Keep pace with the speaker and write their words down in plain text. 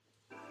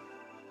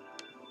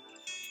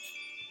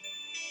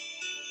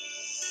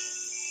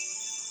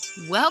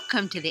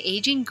Welcome to the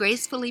Aging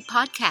Gracefully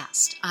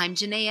podcast. I'm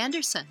Janae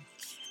Anderson.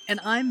 And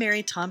I'm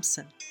Mary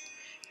Thompson.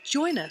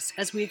 Join us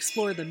as we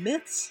explore the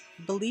myths,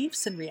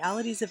 beliefs, and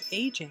realities of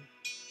aging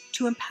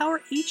to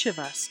empower each of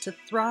us to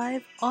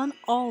thrive on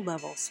all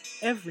levels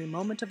every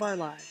moment of our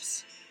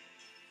lives.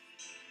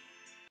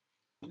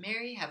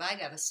 Mary, have I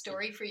got a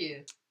story for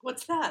you?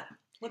 What's that?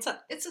 What's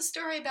up? It's a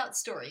story about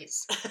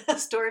stories. A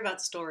story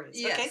about stories.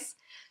 Yes. Okay.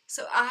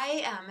 So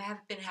I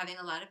have been having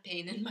a lot of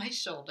pain in my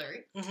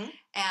shoulder,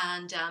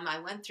 and I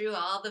went through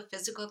all the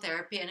physical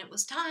therapy, and it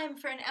was time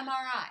for an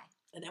MRI.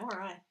 An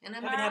MRI? An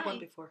MRI. I haven't had one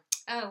before.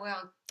 Oh,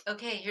 well,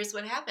 okay, here's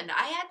what happened.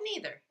 I had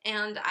neither,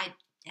 and I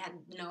had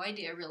no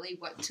idea really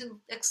what to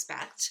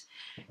expect.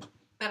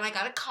 But I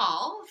got a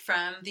call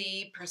from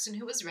the person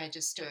who was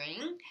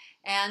registering,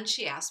 and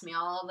she asked me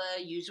all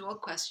the usual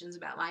questions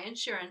about my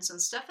insurance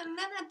and stuff. And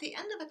then at the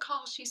end of the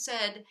call, she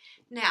said,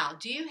 "Now,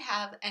 do you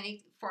have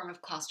any form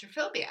of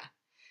claustrophobia?"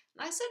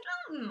 And I said,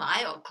 "Oh,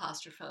 mild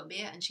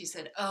claustrophobia." And she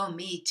said, "Oh,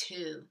 me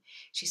too."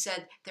 She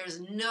said,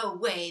 "There's no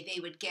way they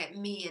would get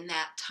me in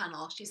that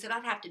tunnel." She said,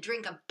 "I'd have to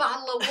drink a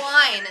bottle of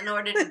wine in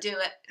order to do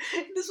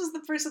it." This was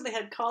the person they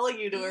had calling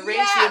you to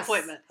arrange the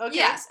appointment. Okay.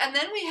 Yes. And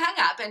then we hung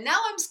up, and now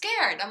I'm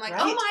scared. I'm like,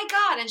 Right. Oh my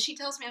God. And she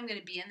tells me I'm going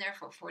to be in there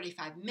for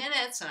 45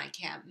 minutes, and I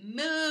can't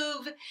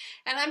move,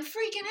 and I'm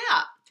freaking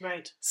out.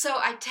 Right. So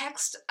I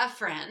text a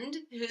friend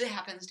who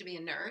happens to be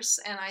a nurse,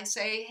 and I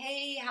say,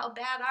 "Hey, how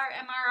bad are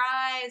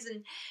MRIs?"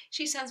 And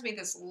she sends me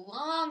this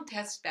long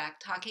text back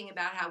talking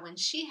about how when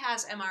she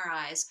has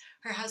MRIs,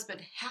 her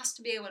husband has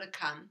to be able to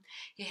come.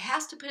 He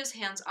has to put his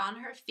hands on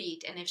her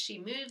feet, and if she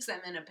moves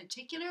them in a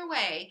particular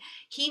way,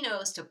 he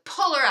knows to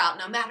pull her out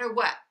no matter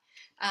what,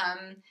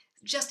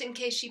 just in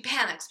case she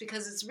panics,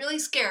 because it's really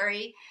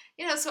scary.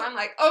 So I'm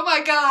like, oh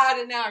my God,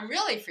 and now I'm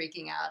really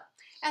freaking out.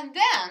 And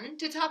then,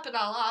 to top it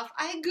all off,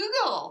 I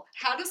Google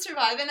how to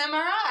survive an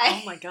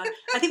MRI. Oh my God.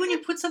 I think when you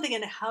put something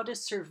in how to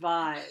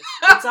survive,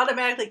 it's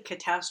automatically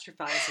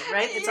catastrophizing,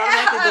 right? It's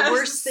automatically the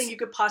worst thing you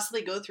could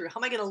possibly go through. How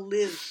am I going to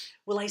live?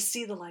 Will I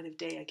see the light of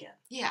day again?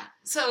 Yeah.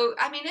 So,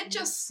 it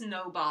just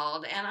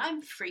snowballed, and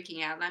I'm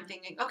freaking out, and I'm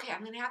thinking, okay,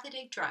 I'm going to have to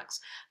take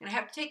drugs. I'm going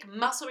to have to take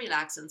muscle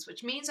relaxants,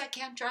 which means I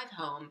can't drive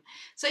home.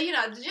 So,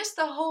 just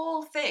the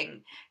whole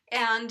thing.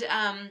 And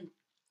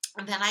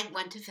then I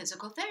went to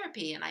physical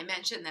therapy, and I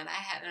mentioned that I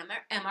had an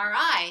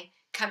MRI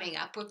coming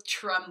up with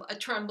a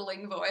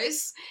trembling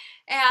voice.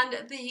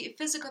 And the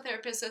physical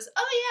therapist says,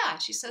 "Oh, yeah."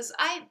 She says,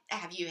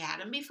 "Have you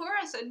had them before?"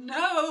 I said,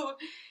 "No."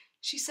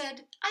 She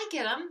said, "I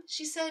get them."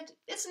 She said,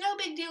 "It's no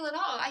big deal at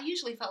all. I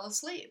usually fall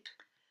asleep."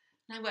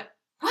 And I went,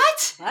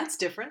 "What?" That's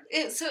different.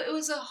 So it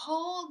was a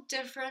whole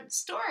different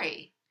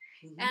story.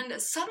 Mm-hmm.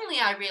 And suddenly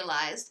I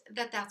realized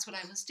that that's what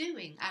I was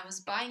doing. I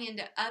was buying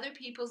into other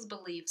people's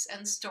beliefs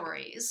and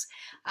stories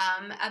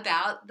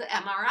about the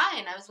MRI.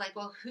 And I was like,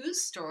 well,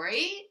 whose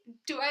story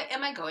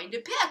am I going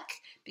to pick?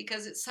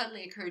 Because it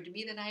suddenly occurred to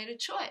me that I had a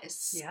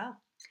choice. Yeah.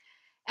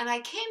 And I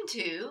came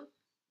to,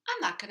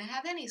 I'm not going to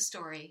have any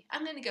story.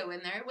 I'm going to go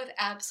in there with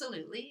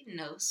absolutely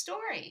no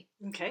story.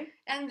 Okay.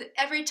 And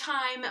every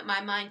time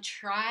my mind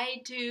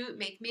tried to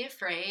make me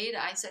afraid,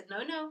 I said,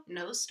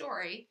 no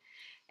story.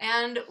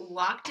 And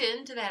walked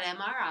into that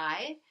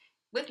MRI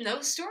with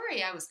no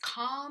story. I was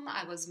calm.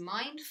 I was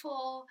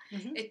mindful.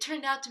 Mm-hmm. It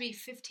turned out to be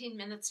 15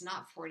 minutes,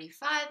 not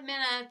 45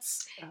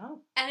 minutes.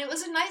 Oh. And it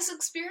was a nice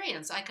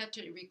experience. I got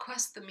to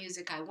request the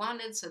music I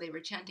wanted, so they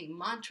were chanting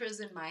mantras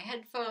in my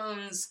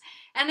headphones.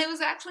 And it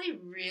was actually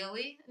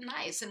really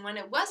nice. And when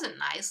it wasn't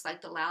nice,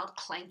 like the loud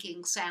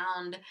clanking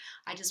sound,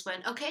 I just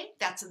went, okay,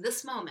 that's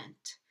this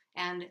moment.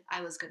 And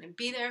I was going to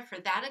be there for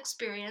that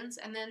experience.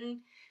 And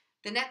then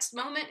the next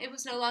moment, it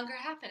was no longer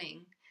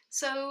happening.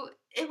 So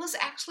it was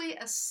actually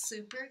a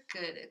super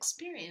good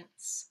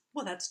experience.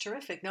 Well, that's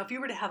terrific. Now, if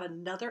you were to have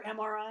another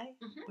MRI,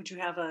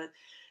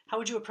 how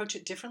would you approach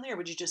it differently, or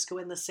would you just go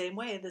in the same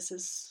way? This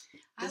is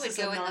a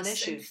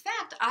non-issue. In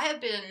fact, I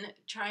have been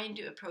trying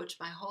to approach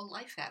my whole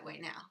life that way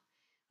now,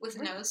 with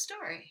no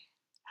story.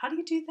 How do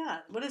you do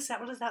that? What does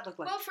that look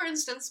like? Well, for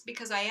instance,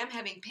 because I am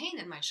having pain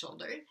in my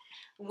shoulder,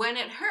 when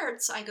it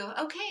hurts, I go,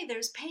 okay,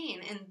 there's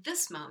pain in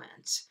this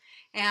moment.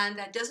 And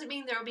that doesn't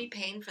mean there will be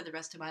pain for the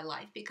rest of my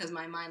life, because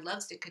my mind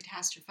loves to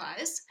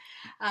catastrophize.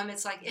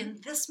 It's like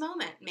in this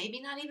moment, maybe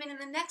not even in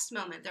the next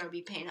moment there will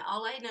be pain.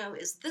 All I know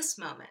is this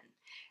moment.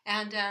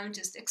 And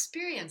just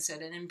experience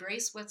it and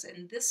embrace what's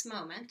in this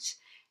moment,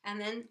 and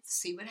then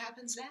see what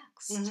happens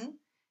next. Mm-hmm.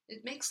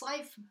 It makes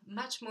life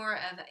much more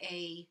of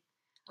a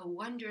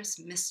wondrous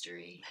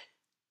mystery.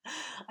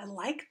 I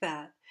like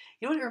that.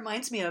 You know what it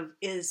reminds me of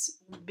is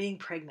being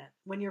pregnant.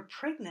 When you're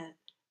pregnant,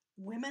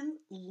 women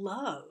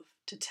love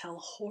to tell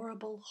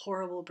horrible,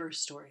 horrible birth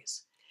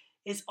stories.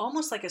 It's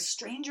almost like a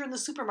stranger in the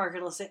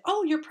supermarket will say,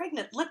 "Oh, you're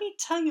pregnant. Let me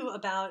tell you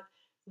about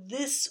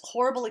this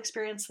horrible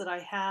experience that I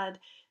had,"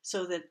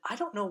 so that I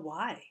don't know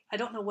why. I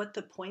don't know what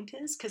the point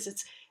is, because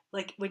it's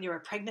like when you're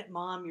a pregnant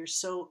mom, you're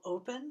so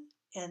open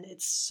and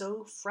it's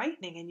so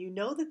frightening, and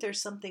that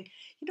there's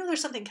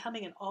something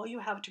coming, and all you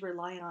have to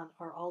rely on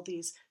are all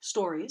these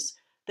stories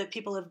that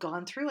people have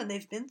gone through, and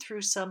they've been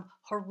through some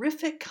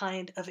horrific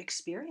kind of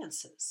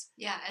experiences.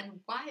 Yeah, and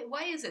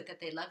why is it that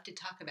they love to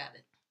talk about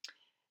it?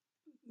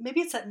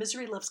 Maybe it's that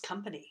misery loves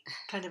company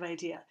kind of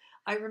idea.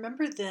 I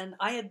remember then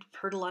I had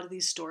heard a lot of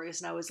these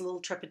stories, and I was a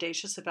little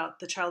trepidatious about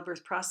the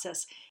childbirth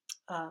process.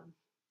 Um,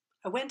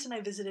 I went and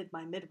I visited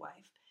my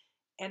midwife,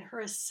 and her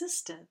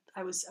assistant.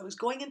 I was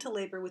going into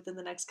labor within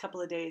the next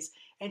couple of days,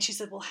 and she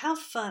said, "Well, have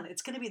fun.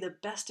 It's going to be the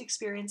best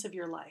experience of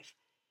your life."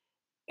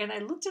 And I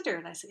looked at her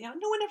and I said,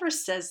 "No one ever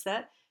says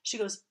that." She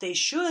goes, "They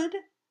should."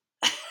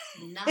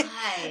 And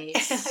I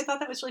Nice. thought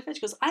that was really fun. She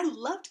goes, "I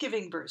loved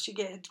giving birth." She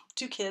had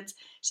 2 kids.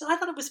 So I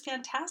thought it was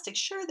fantastic.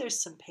 Sure, there's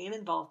some pain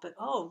involved, but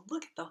oh,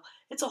 look at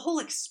it's a whole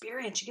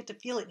experience. You get to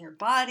feel it in your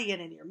body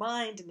and in your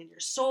mind and in your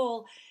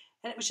soul.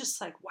 And it was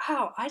just like,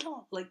 wow, I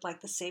don't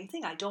like the same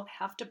thing. I don't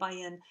have to buy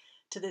in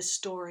to this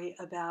story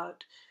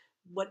about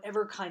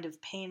whatever kind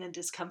of pain and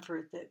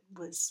discomfort that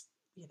was,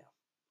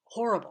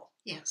 horrible.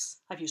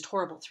 Yes. I've used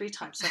horrible 3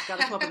 times, so I've got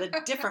to come up with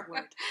a different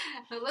word.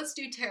 Well, let's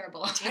do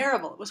terrible.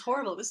 Terrible. It was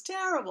horrible. It was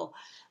terrible.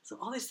 So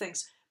all these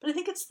things. But I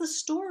think it's the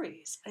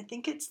stories. I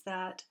think it's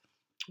that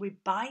we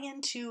buy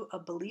into a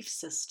belief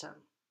system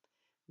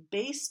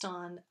based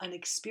on an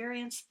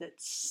experience that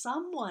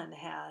someone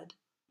had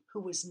who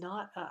was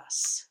not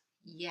us.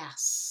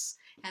 Yes.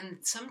 And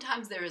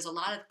sometimes there is a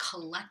lot of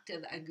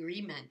collective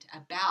agreement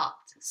about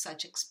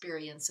such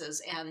experiences,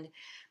 and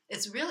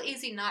it's real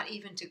easy not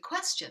even to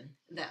question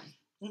them.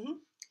 Mm-hmm.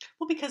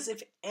 Well, because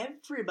if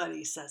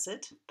everybody says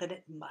it, then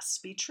it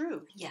must be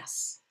true.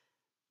 Yes.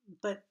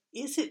 But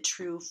is it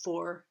true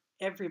for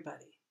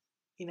everybody?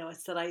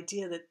 It's that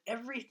idea that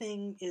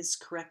everything is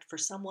correct for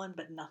someone,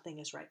 but nothing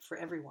is right for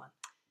everyone.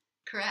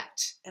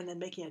 Correct. And then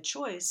making a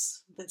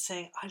choice that's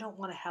saying, I don't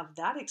want to have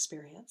that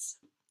experience.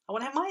 I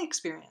want to have my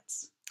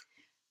experience.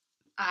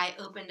 I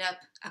opened up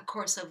A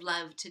Course of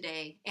Love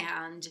today,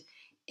 and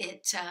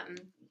it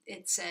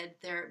said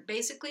there,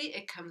 basically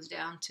it comes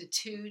down to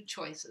 2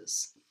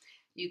 choices.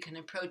 You can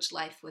approach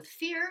life with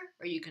fear,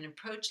 or you can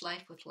approach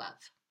life with love.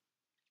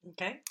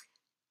 Okay.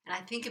 And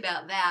I think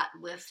about that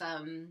with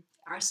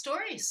our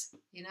stories.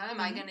 Am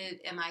I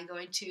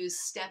going to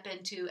step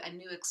into a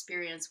new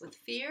experience with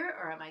fear,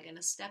 or am I going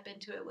to step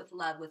into it with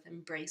love, with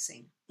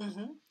embracing?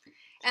 Mm-hmm.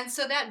 And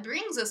so that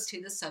brings us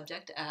to the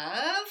subject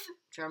of,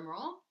 drum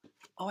roll.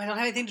 Oh, I don't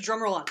have anything to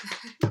drum roll on.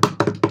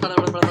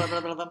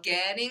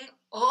 Getting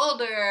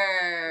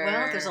older.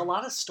 Well, there's a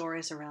lot of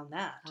stories around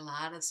that. A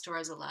lot of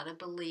stories, a lot of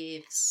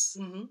beliefs.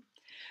 Mm-hmm.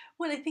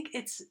 Well, I think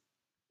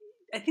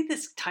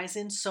this ties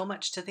in so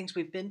much to things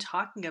we've been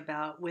talking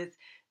about with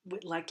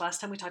like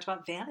last time we talked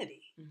about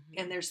vanity. Mm-hmm.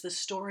 And there's the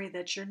story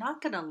that you're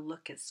not going to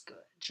look as good.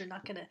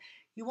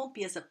 You won't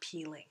be as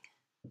appealing.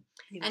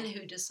 And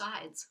who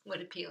decides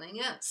what appealing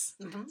is?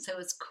 Mm-hmm. So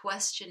it's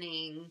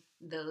questioning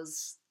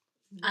those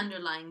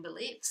underlying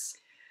beliefs.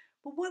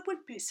 Well, what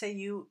would say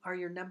you are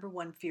your number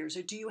one fears,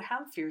 or do you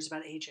have fears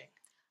about aging?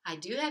 I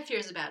do have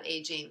fears about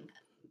aging.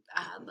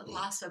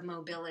 Loss of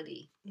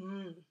mobility.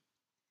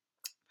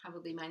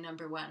 Probably my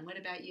number one. What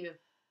about you?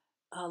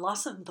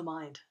 Loss of the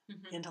mind,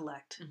 Mm-hmm.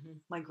 intellect. Mm-hmm.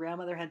 My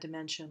grandmother had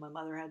dementia. My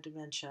mother had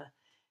dementia.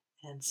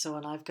 And so,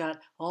 and I've got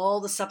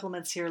all the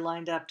supplements here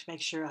lined up to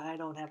make sure I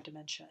don't have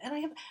dementia.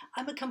 And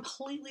I'm a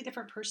completely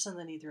different person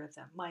than either of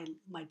them. My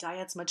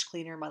diet's much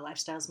cleaner. My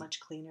lifestyle's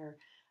much cleaner.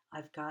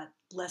 I've got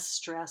less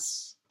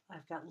stress.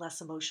 I've got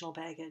less emotional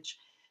baggage.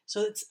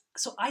 So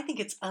I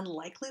think it's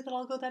unlikely that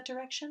I'll go that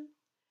direction.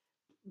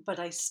 But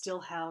I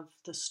still have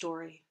the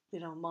story.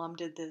 Mom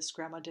did this,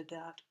 grandma did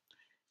that.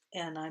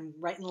 And I'm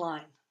right in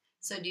line.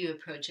 So do you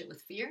approach it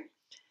with fear?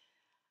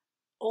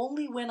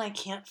 Only when I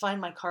can't find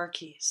my car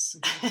keys.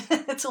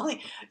 Mm-hmm. It's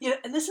only,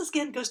 and this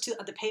again goes to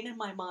the pain in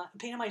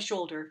my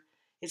shoulder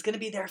is going to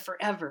be there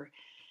forever.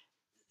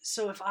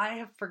 So if I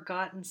have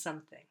forgotten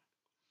something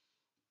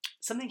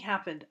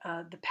happened.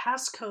 The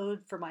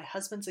passcode for my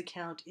husband's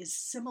account is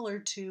similar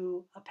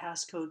to a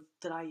passcode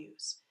that I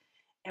use.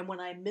 And when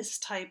I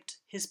mistyped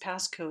his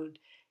passcode,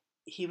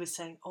 he was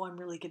saying, "Oh, I'm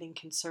really getting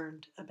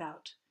concerned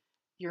about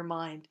your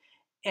mind."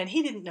 And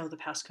he didn't know the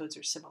passcodes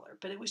are similar,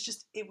 but it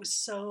was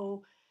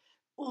so,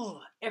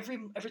 every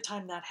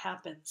time that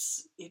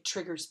happens, it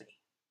triggers me.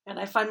 And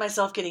I find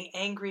myself getting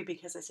angry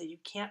because I say, you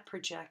can't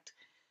project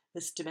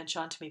this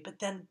dementia onto me. But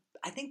then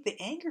I think the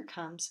anger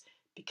comes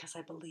because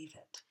I believe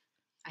it.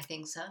 I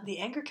think so. The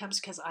anger comes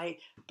because I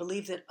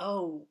believe that,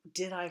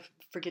 did I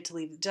forget to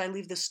leave? Did I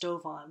leave the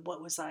stove on?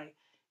 What was I,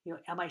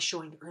 am I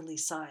showing early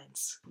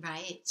signs?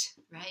 Right.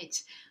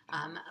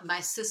 My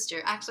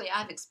sister, actually,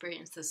 I've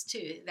experienced this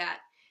too, that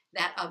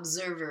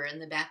observer in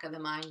the back of the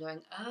mind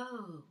going,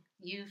 oh,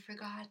 you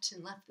forgot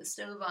and left the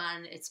stove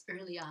on. It's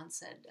early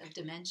onset of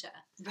dementia.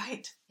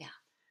 Right.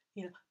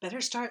 Yeah.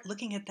 Better start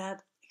looking at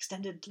that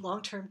extended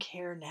long-term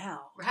care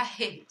now.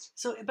 Right.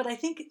 So, but I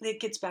think it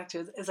gets back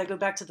to, as I go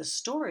back to the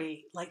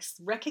story, like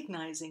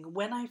recognizing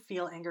when I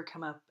feel anger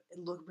come up,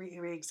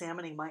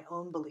 re-examining my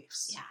own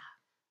beliefs. Yeah.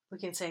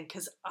 Looking and saying,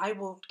 because I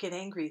won't get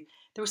angry.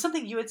 There was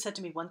something you had said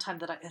to me one time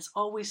that has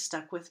always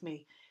stuck with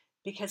me.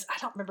 because I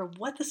don't remember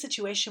what the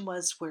situation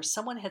was where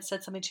someone had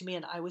said something to me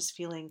and I was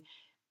feeling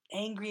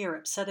angry or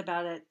upset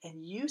about it.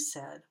 And you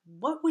said,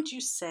 what would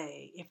you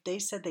say if they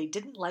said they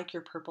didn't like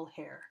your purple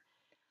hair?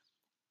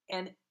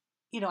 And,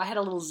 I had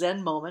a little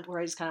Zen moment where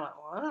I just kind of went,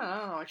 well, I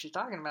don't know what she's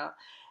talking about.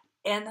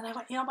 And then I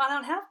went, I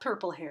don't have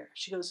purple hair.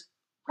 She goes,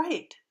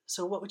 right.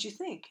 So what would you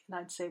think? And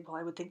I'd say, well,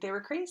 I would think they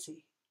were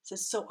crazy.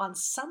 Says, so on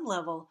some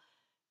level,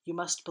 you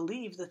must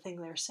believe the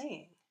thing they're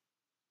saying.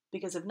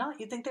 Because if not,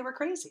 you'd think they were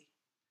crazy.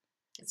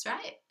 That's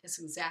right. That's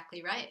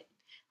exactly right.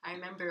 I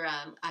remember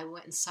I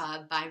went and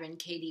saw Byron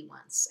Katie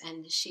once,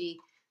 and she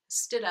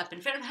stood up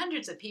in front of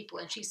hundreds of people,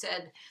 and she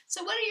said,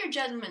 so what are your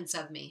judgments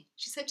of me?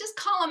 She said, just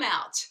call them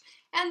out.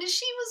 And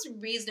she was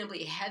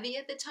reasonably heavy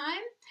at the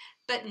time,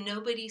 but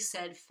nobody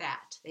said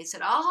fat. They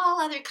said all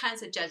other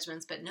kinds of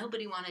judgments, but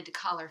nobody wanted to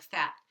call her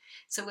fat.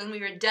 So when we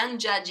were done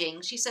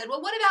judging, she said,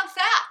 well, what about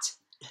fat?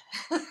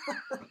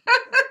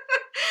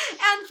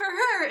 And for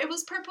her, it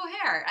was purple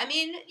hair. I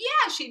mean,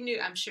 yeah, she knew.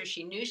 I'm sure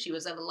she knew she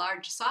was of a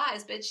large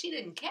size, but she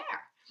didn't care.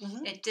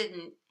 Mm-hmm. It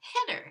didn't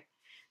hit her.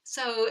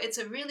 So it's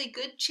a really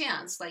good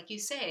chance, like you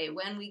say,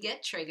 when we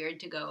get triggered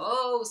to go,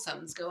 oh,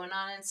 something's going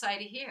on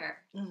inside of here.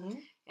 Mm-hmm.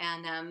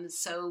 And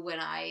so when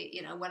I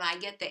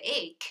get the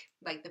ache,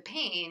 like the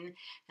pain,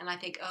 and I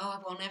think, oh, I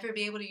will never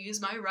be able to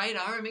use my right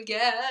arm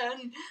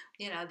again.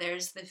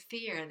 There's the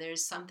fear.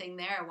 There's something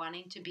there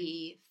wanting to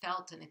be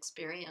felt and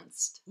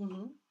experienced.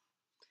 Mm-hmm.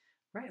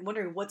 Right. I'm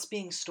wondering what's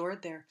being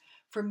stored there.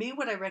 For me,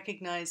 what I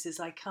recognize is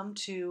I come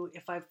to,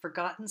 if I've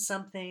forgotten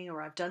something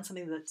or I've done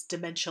something that's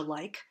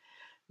dementia-like,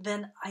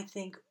 then I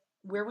think,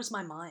 where was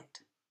my mind?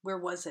 Where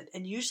was it?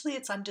 And usually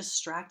it's I'm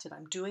distracted.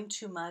 I'm doing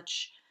too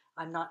much.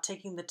 I'm not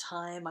taking the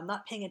time. I'm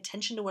not paying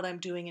attention to what I'm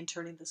doing and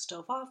turning the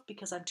stove off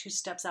because I'm 2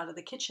 steps out of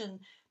the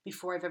kitchen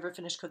before I've ever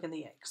finished cooking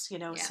the eggs.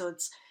 Yeah. So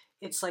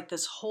it's like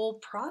this whole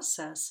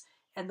process.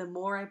 And the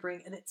more I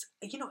bring, and it's,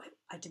 I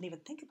didn't even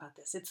think about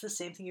this. It's the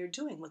same thing you're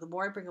doing. Well, the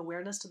more I bring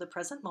awareness to the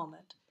present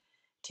moment,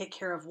 take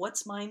care of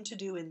what's mine to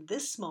do in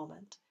this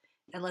moment,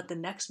 and let the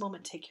next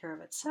moment take care of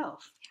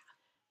itself. Yeah.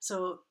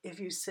 So if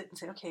you sit and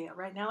say, okay,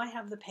 right now I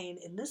have the pain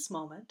in this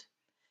moment,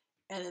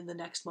 and in the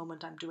next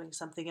moment I'm doing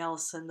something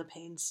else, and the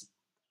pain's,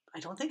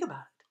 I don't think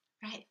about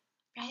it.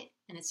 Right.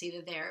 And it's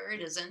either there or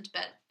it isn't,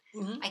 but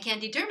mm-hmm. I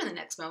can't determine the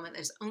next moment.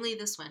 There's only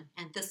this one,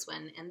 and this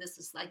one, and this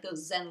is like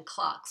those Zen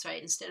clocks,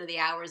 right? Instead of the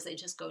hours, they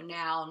just go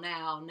now.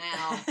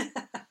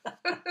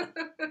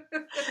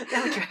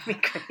 That would drive me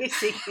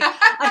crazy.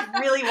 I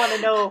really want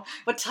to know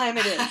what time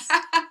it is.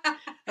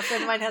 A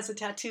friend of mine has a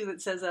tattoo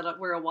that says that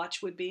where a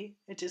watch would be.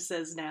 It just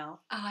says now.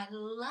 Oh, I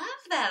love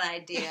that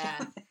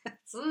idea.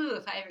 Ooh,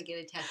 if I ever get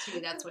a tattoo,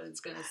 that's what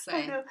it's going to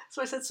say. I know.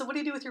 So I said, so what do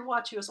you do with your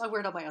watch? He goes, I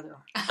wear it on my other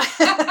arm.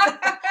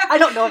 I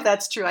don't know if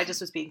that's true. I just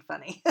was being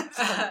funny.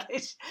 But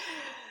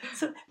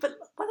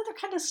what other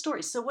kind of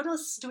stories? So what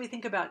else do we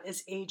think about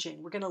as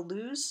aging? We're going to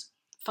lose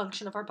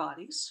function of our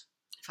bodies.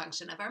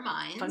 Function of our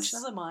minds. Function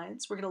of the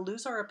minds. We're going to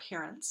lose our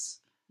appearance.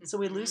 Mm-hmm. So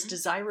we lose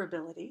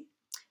desirability.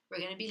 We're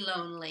going to be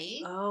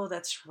lonely. Oh,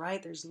 that's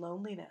right. There's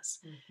loneliness.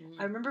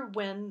 Mm-hmm. I remember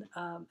when,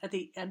 at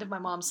the end of my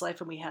mom's life,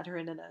 when we had her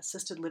in an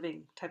assisted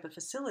living type of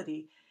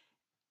facility,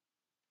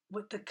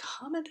 with the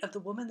comment of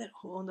the woman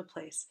who owned the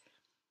place,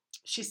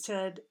 she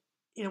said,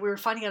 we were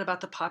finding out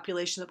about the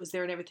population that was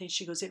there and everything.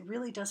 She goes, it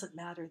really doesn't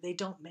matter. They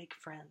don't make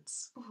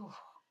friends. Ooh,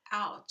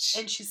 ouch.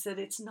 And she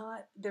said,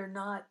 they're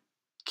not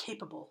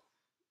capable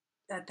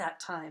at that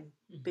time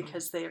mm-hmm.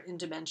 because they're in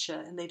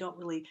dementia and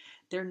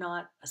they're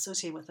not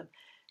associated with them.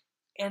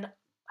 And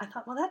I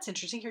thought, well, that's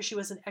interesting. Here she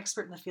was an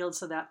expert in the field,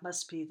 so that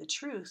must be the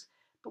truth.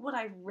 But what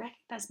I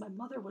recognized, my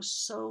mother was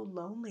so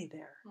lonely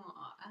there.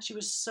 Aww. She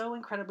was so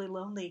incredibly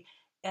lonely.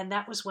 And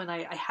that was when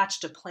I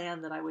hatched a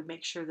plan that I would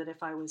make sure that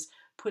if I was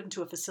put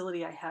into a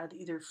facility, I had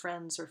either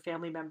friends or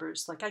family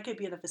members. Like I could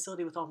be in a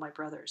facility with all my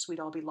brothers. We'd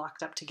all be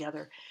locked up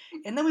together.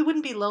 And then we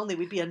wouldn't be lonely.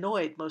 We'd be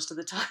annoyed most of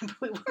the time,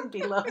 but we wouldn't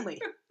be lonely.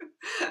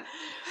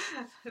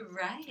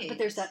 Right. But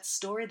there's that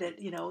story that,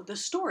 the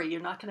story,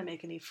 you're not going to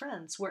make any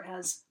friends.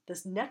 Whereas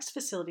this next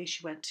facility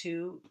she went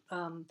to,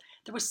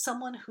 there was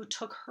someone who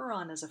took her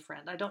on as a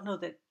friend. I don't know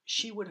that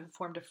she would have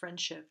formed a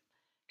friendship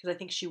because I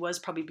think she was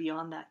probably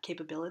beyond that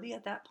capability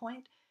at that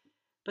point.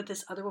 But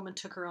this other woman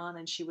took her on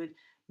and she would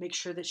make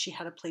sure that she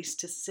had a place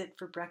to sit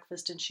for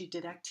breakfast, and she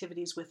did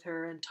activities with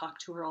her and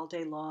talked to her all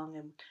day long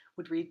and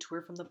would read to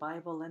her from the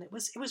Bible. And it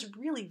was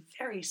really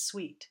very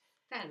sweet.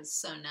 That is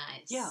so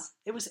nice. Yeah,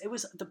 it was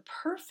the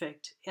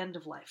perfect end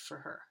of life for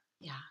her.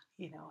 Yeah.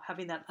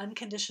 Having that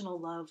unconditional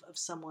love of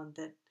someone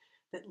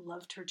that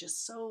loved her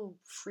just so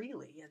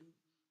freely, and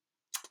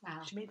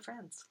wow. She made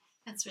friends.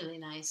 That's really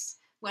nice.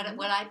 What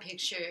I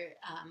picture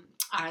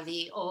are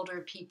the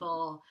older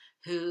people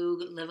who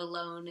live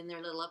alone in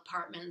their little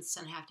apartments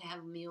and have to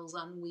have Meals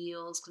on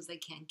Wheels because they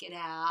can't get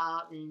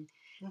out and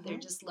mm-hmm. they're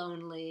just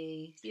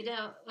lonely.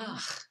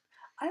 Ugh.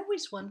 I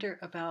always wonder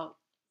about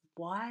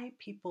why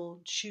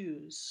people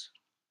choose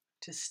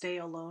to stay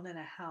alone in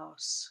a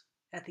house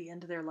at the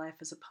end of their life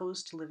as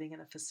opposed to living in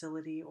a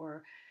facility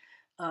or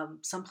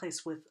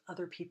someplace with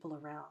other people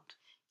around.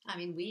 I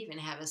mean, we even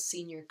have a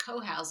senior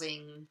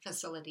co-housing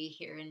facility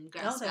here in Oh,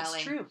 Grass that's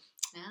Valley. true.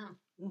 Yeah.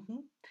 Hmm.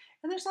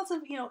 And there's lots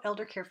of,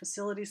 elder care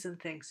facilities and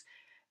things.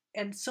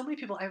 And so many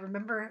people, I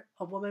remember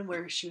a woman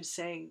where she was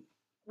saying,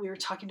 we were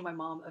talking to my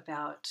mom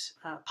about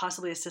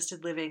possibly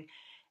assisted living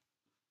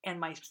and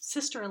my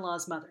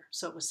sister-in-law's mother.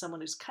 So it was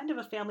someone who's kind of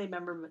a family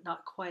member, but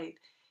not quite.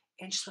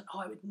 And she said, oh,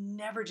 I would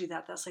never do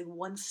that. That's like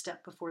one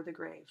step before the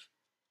grave.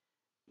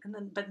 And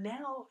then, but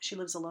now she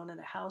lives alone in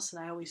a house,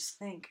 and I always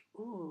think,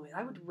 ooh,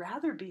 I would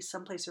rather be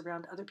someplace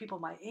around other people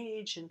my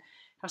age and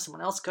have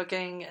someone else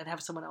cooking and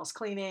have someone else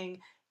cleaning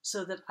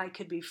so that I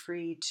could be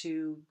free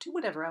to do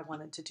whatever I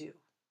wanted to do.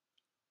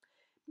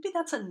 Maybe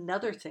that's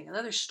another thing.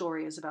 Another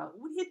story is about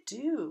what do you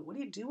do? What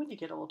do you do when you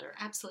get older?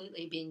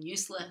 Absolutely, being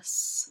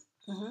useless.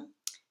 Mm-hmm.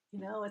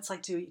 It's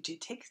like, do you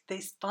take,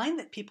 they find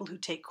that people who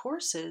take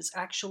courses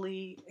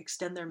actually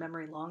extend their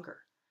memory longer.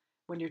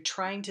 When you're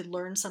trying to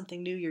learn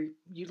something new, you're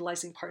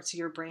utilizing parts of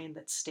your brain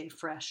that stay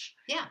fresh.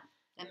 Yeah,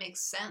 that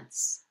makes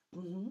sense.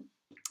 Mm-hmm.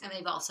 And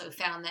they've also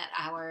found that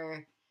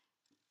our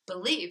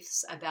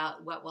beliefs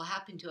about what will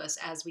happen to us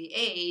as we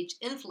age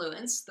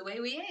influence the way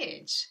we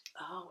age.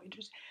 Oh,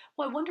 interesting.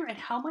 Well, I wonder, and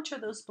how much are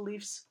those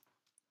beliefs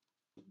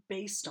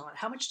based on?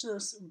 How much do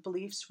those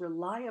beliefs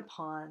rely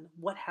upon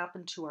what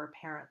happened to our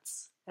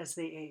parents as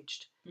they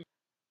aged? Mm.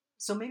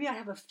 So maybe I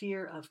have a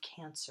fear of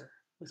cancer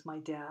with my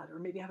dad, or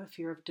maybe I have a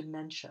fear of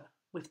dementia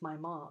with my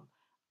mom.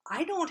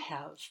 I don't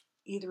have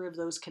either of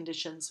those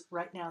conditions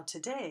right now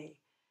today,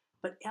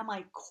 but am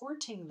I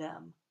courting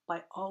them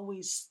by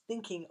always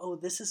thinking, oh,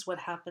 this is what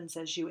happens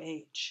as you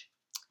age?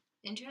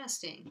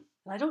 Interesting.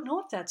 And I don't know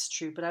if that's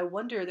true, but I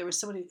wonder, there was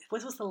somebody,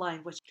 what was the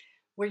line?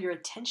 Where your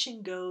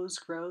attention goes,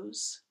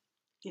 grows.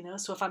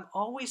 So if I'm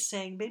always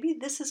saying, maybe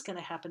this is going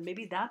to happen,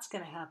 maybe that's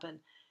going to happen,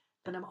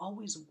 then I'm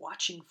always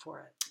watching for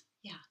it.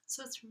 Yeah,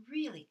 so it's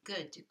really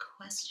good to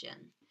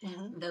question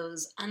Mm-hmm.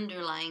 those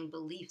underlying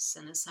beliefs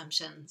and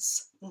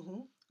assumptions,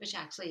 Mm-hmm. which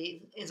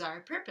actually is our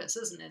purpose,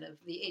 isn't it, of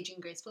the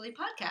Aging Gracefully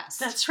podcast?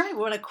 That's right. We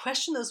want to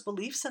question those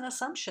beliefs and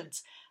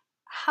assumptions.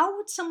 How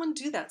would someone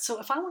do that? So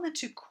if I wanted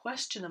to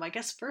question them, I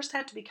guess first I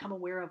have to become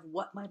aware of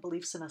what my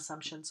beliefs and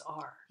assumptions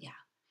are. Yeah.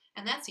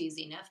 And that's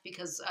easy enough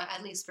because,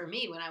 at least for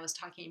me, when I was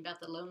talking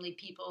about the lonely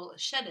people,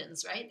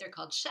 shut-ins, right? They're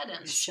called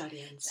shut-ins.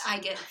 Shut-ins. I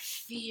get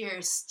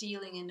fear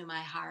stealing into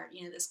my heart,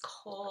 this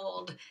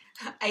cold,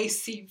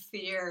 icy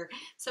fear.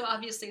 So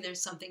obviously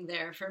there's something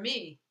there for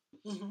me.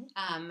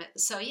 Mm-hmm.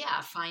 So yeah,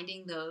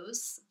 finding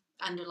those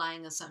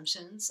underlying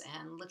assumptions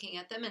and looking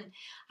at them. And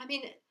I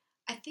mean,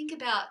 I think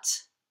about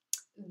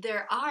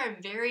there's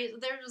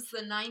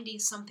the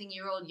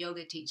 90-something-year-old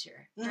yoga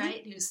teacher, Mm-hmm.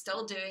 right, who's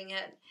still doing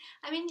it.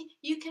 I mean,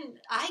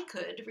 I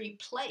could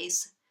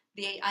replace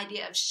the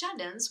idea of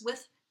shut-ins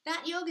with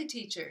that yoga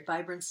teacher.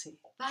 Vibrancy.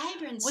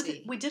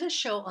 Vibrancy. We did a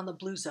show on the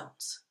blue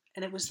zones,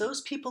 and it was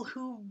those people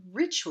who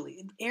ritually,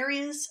 in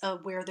areas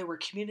where there were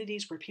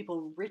communities where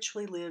people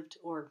ritually lived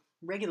or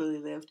regularly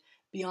lived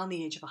beyond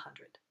the age of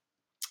 100.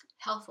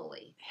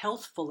 Healthfully.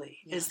 Healthfully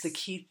Yes. is the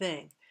key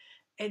thing.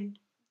 And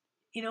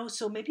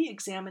so maybe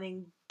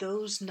examining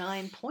those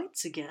 9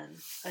 points again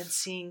and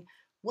seeing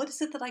what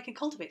is it that I can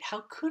cultivate?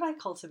 How could I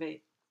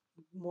cultivate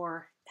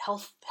more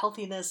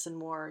healthiness and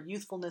more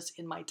youthfulness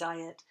in my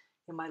diet,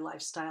 in my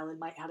lifestyle, in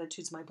my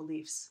attitudes, my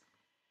beliefs?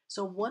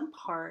 So one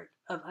part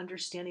of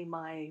understanding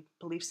my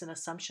beliefs and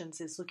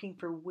assumptions is looking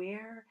for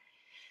where,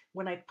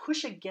 when I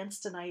push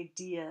against an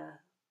idea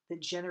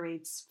that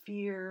generates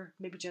fear,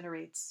 maybe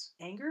generates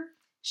anger.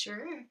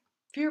 Sure.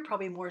 Fear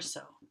probably more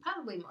so.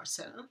 Probably more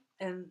so.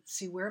 And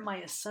see where my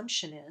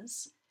assumption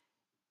is,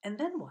 and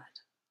then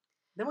what?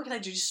 Then what can I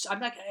do?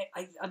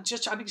 I'm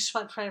just trying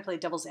to play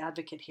devil's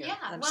advocate here. Yeah,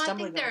 I'm well, I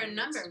think there are a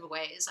number of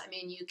ways. I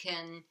mean, you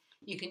can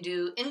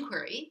do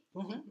inquiry.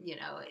 Mm-hmm.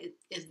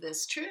 Is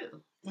this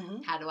true?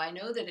 Mm-hmm. How do I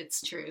know that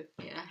it's true?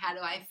 How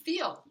do I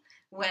feel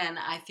when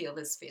I feel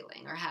this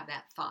feeling or have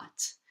that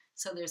thought?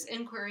 So there's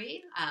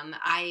inquiry.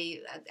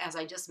 As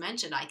I just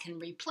mentioned, I can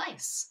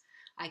replace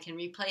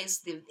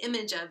the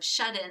image of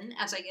shut-in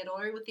as I get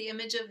older with the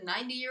image of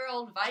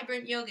 90-year-old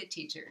vibrant yoga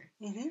teacher.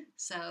 Mm-hmm.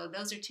 So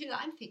those are two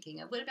I'm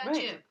thinking of. What about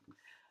Right. you?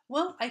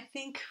 Well, I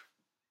think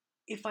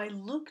if I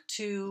look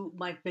to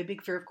my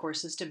big fear, of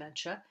course, is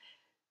dementia.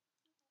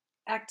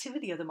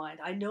 Activity of the mind.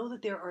 I know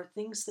that there are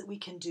things that we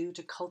can do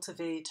to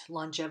cultivate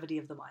longevity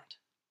of the mind.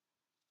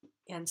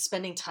 And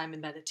spending time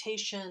in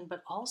meditation,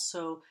 but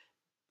also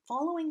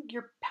following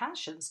your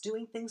passions,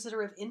 doing things that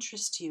are of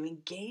interest to you,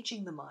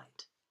 engaging the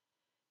mind.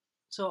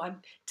 So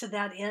to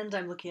that end,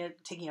 I'm looking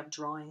at taking up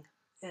drawing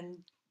and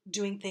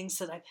doing things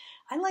that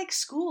I like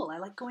school. I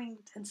like going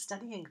and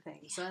studying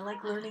things, and I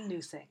like learning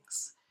new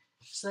things.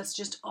 So that's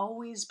just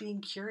always being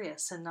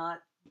curious and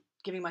not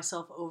giving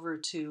myself over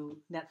to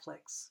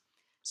Netflix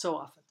so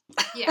often.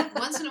 Yeah,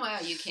 once in a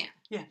while you can.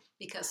 Yeah.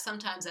 Because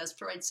sometimes, as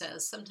Freud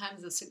says,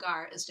 sometimes a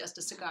cigar is just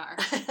a cigar.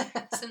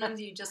 Sometimes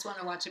you just want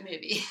to watch a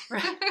movie.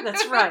 Right.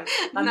 That's right.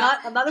 I'm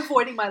not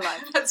avoiding my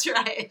life. That's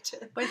right.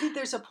 But I think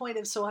there's a point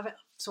of so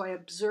I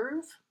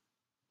observe,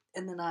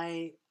 and then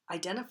I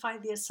identify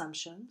the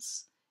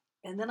assumptions,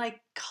 And then I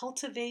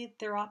cultivate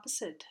their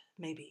opposite,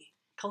 maybe.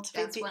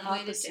 Cultivate That's the one way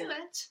to do opposite.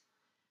 it.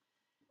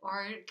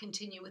 Or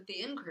continue with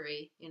the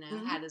inquiry,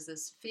 Mm-hmm. how does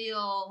this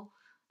feel?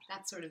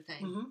 That sort of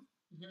thing.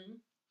 Mm-hmm. Hmm.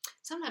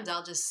 Sometimes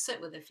I'll just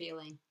sit with a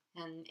feeling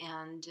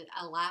and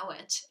allow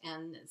it,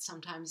 and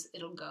sometimes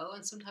it'll go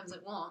and sometimes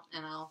it won't,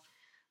 and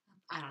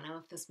I don't know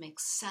if this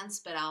makes sense,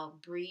 but I'll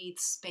breathe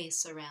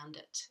space around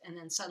it, and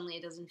then suddenly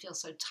it doesn't feel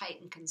so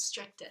tight and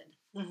constricted.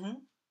 Mm-hmm.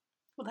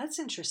 Well, that's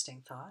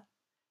interesting thought.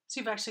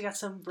 So you've actually got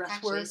some breath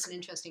Actually, work. it's an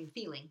interesting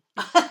feeling.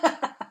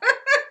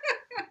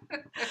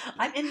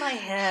 I'm in my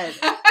head.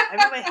 I'm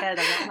in my head.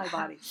 I'm not in my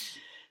body.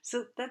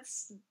 So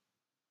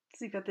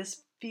you've got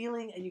this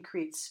feeling, and you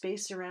create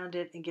space around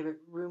it and give it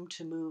room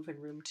to move and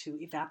room to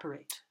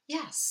evaporate.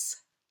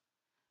 Yes.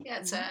 Yeah,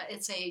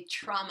 it's a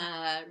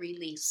trauma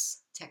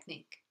release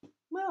technique.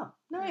 Well,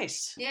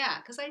 nice. Yeah,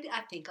 because I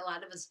think a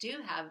lot of us do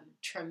have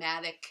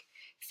traumatic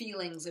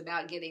feelings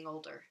about getting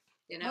older.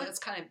 It's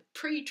kind of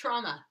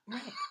pre-trauma.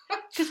 Right.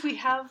 Because we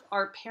have,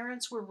 our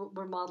parents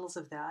were models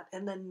of that.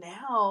 And then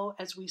now,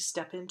 as we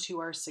step into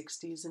our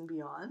 60s and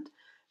beyond,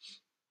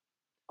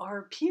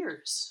 our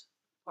peers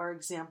are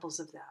examples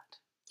of that.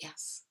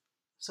 Yes.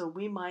 So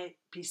we might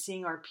be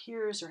seeing our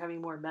peers are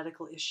having more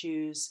medical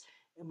issues,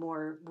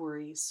 more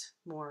worries,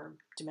 more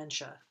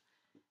dementia.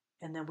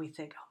 And then we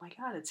think, oh my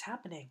God, it's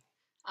happening.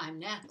 I'm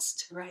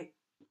next. Right.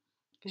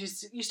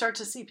 Because you start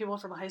to see people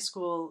from high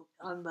school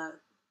on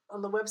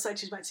the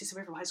website. You might see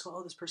somebody from high school.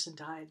 Oh, this person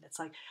died. It's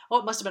like, oh,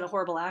 it must have been a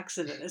horrible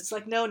accident. It's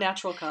like no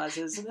natural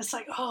causes, and it's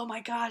like, oh my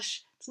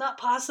gosh, it's not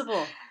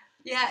possible.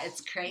 Yeah,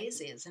 it's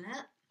crazy, isn't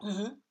it?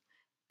 Mm-hmm.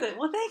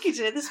 Well, thank you,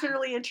 Janet. This has been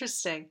really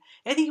interesting.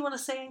 Anything you want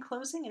to say in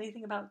closing?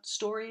 Anything about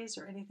stories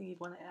or anything you'd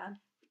want to add?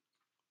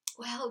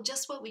 Well,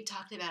 just what we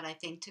talked about, I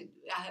think,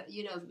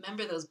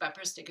 remember those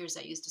bumper stickers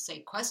that used to say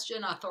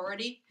question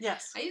authority?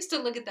 Yes. I used to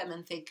look at them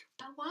and think,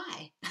 but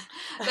why?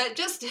 But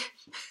just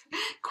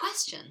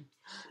question.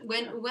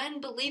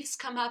 When beliefs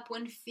come up,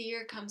 when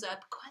fear comes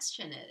up,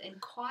 question it,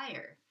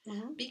 inquire.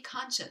 Mm-hmm. Be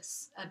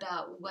conscious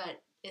about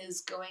what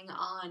is going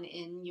on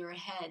in your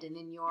head and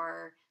in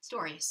your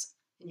stories,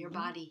 in your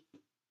body.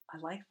 I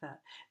like that.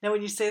 Now,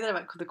 when you say that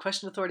about the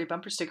question authority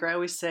bumper sticker, I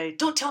always say,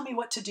 don't tell me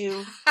what to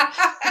do.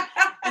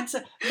 And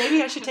so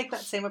maybe I should take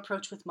that same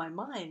approach with my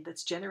mind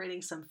that's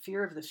generating some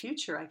fear of the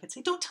future. I could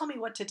say, don't tell me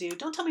what to do.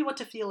 Don't tell me what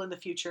to feel in the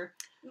future.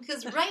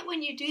 Because right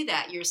when you do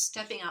that, you're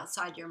stepping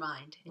outside your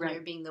mind and right.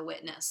 You're being the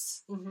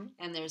witness. Mm-hmm.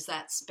 And there's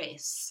that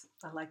space.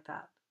 I like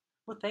that.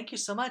 Well, thank you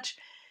so much.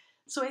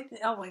 So I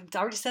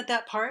already said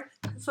that part.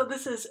 So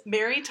this is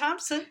Mary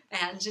Thompson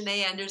and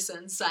Janae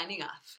Anderson signing off.